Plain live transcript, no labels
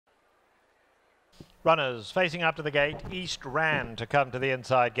Runners facing up to the gate. East Rand to come to the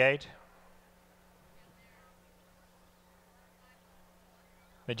inside gate.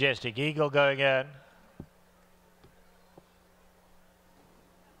 Majestic Eagle going in.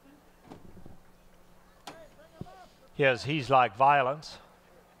 Here's He's Like Violence.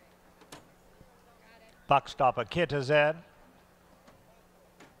 Buckstopper Kit is in.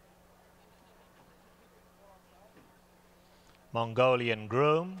 Mongolian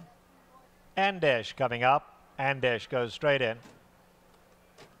Groom. Andesh coming up. Andesh goes straight in.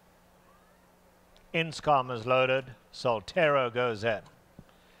 Inscom is loaded. Soltero goes in.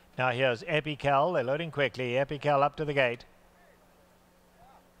 Now here's Epical. They're loading quickly. Epical up to the gate.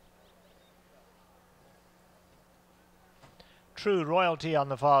 True Royalty on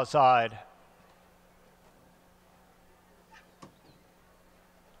the far side.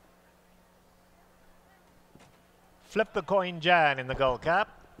 Flip the Coin Jan in the gold cap.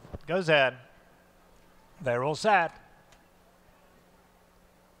 Goes in. They're all set.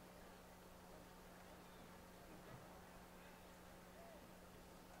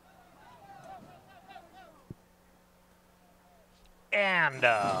 And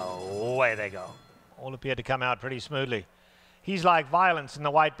away they go. All appear to come out pretty smoothly. He's Like Violence in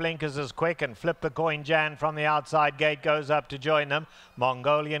the white blinkers is quick, and Flip the Coin Jan from the outside gate goes up to join them.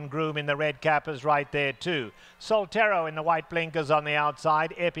 Mongolian Groom in the red cap is right there too. Soltero in the white blinkers on the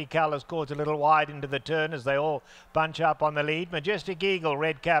outside. Epical is caught a little wide into the turn as they all bunch up on the lead. Majestic Eagle,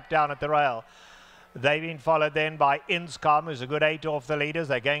 red cap down at the rail. They've been followed then by Inscom, who's a good 8 off the leaders.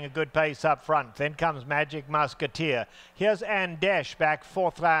 They're going a good pace up front. Then comes Magic Musketeer. Here's Andesh back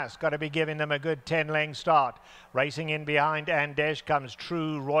 4th last. Got to be giving them a good 10-length start. Racing in behind Andesh comes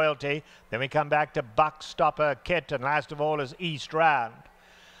True Royalty. Then we come back to Buckstopper Kit, and last of all is East Round.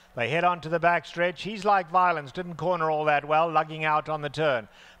 They head on to the backstretch. He's Like Violence didn't corner all that well, lugging out on the turn.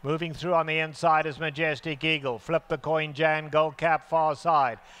 Moving through on the inside is Majestic Eagle. Flip the Coin Jan, gold cap far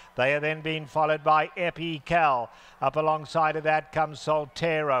side. They are then being followed by Epical. Up alongside of that comes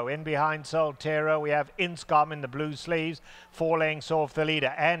Soltero. In behind Soltero we have Inscom in the blue sleeves, 4 lengths off the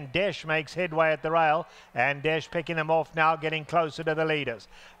leader. Andesh makes headway at the rail. Andesh picking them off now, getting closer to the leaders.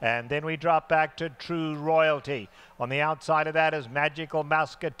 And then we drop back to True Royalty. On the outside of that is Magical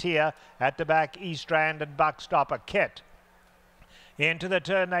Musketeer. At the back, East Rand and Buckstopper Kit. Into the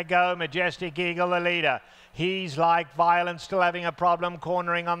turn they go. Majestic Eagle the leader. He's Like Violence still having a problem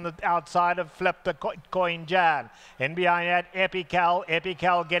cornering on the outside of Flip the Coin Jan. In behind that, Epical.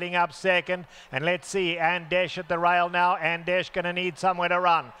 Epical getting up second. And let's see, Andesh at the rail now. Andesh going to need somewhere to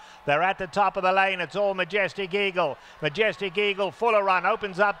run. They're at the top of the lane. It's all Majestic Eagle. Majestic Eagle, fuller run.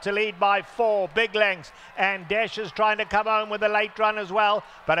 Opens up to lead by 4. Big lengths. Andesh is trying to come home with a late run as well.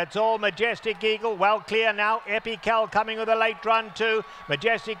 But it's all Majestic Eagle. Well clear now. Epical coming with a late run too.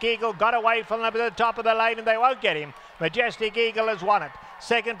 Majestic Eagle got away from them at the top of the lane, and they won't get him. Majestic Eagle has won it.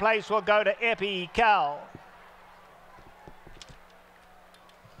 Second place will go to Epical.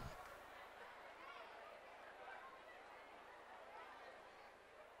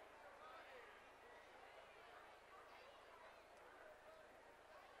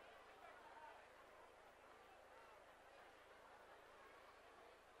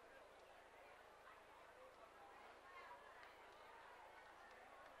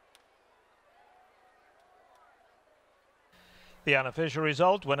 The unofficial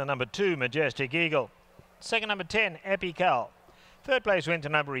result, winner number 2, Majestic Eagle. Second, number 10, Epical. Third place went to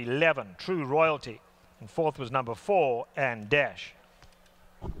number 11, True Royalty. And fourth was number 4, Andesh.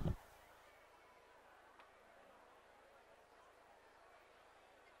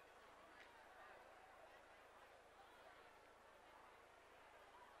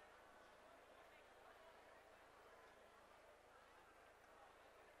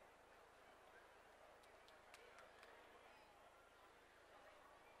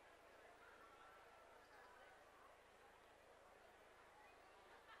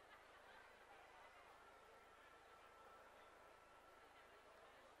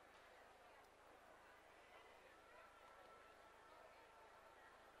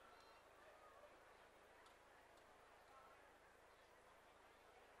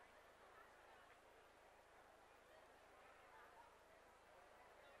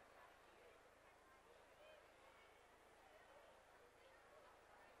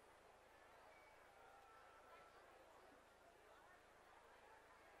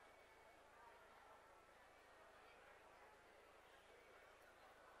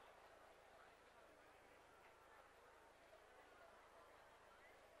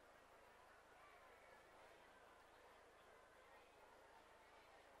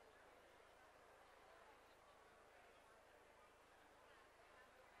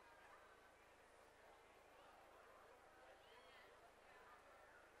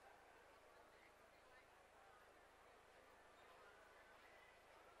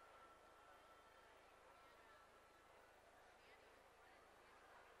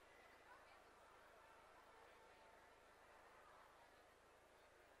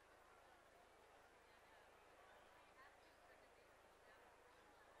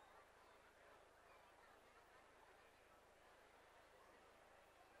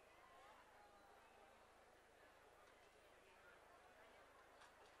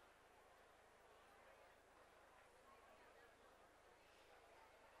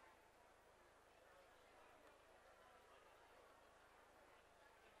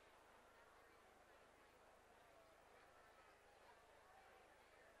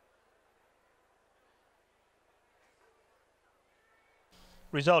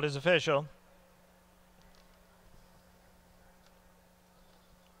 Result is official.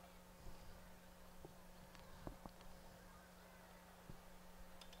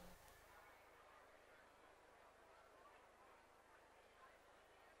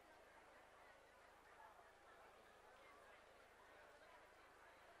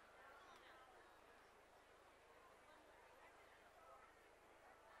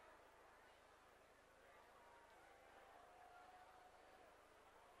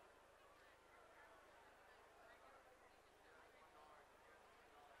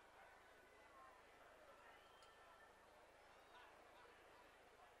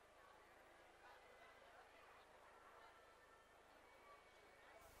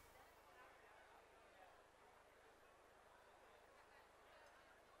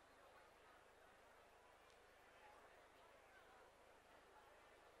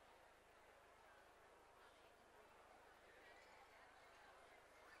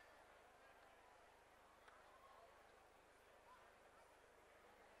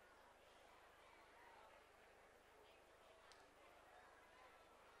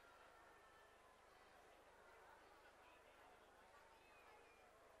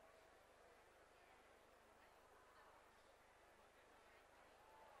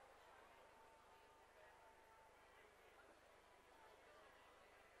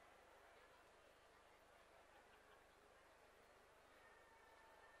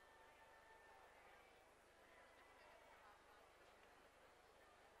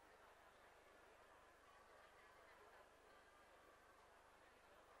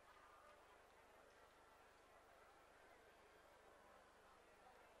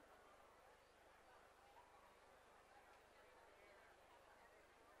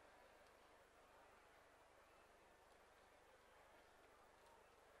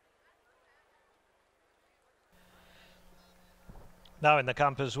 Now in the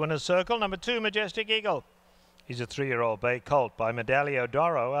compass winner's circle, number 2, Majestic Eagle. He's a 3-year-old bay colt by Medaglia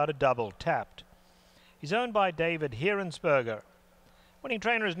d'Oro out of Double Tapped. He's owned by David Herensberger. Winning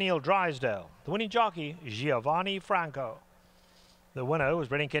trainer is Neil Drysdale. The winning jockey, Giovanni Franco. The winner was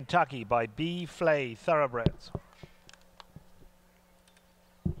bred in Kentucky by B. Flay Thoroughbreds.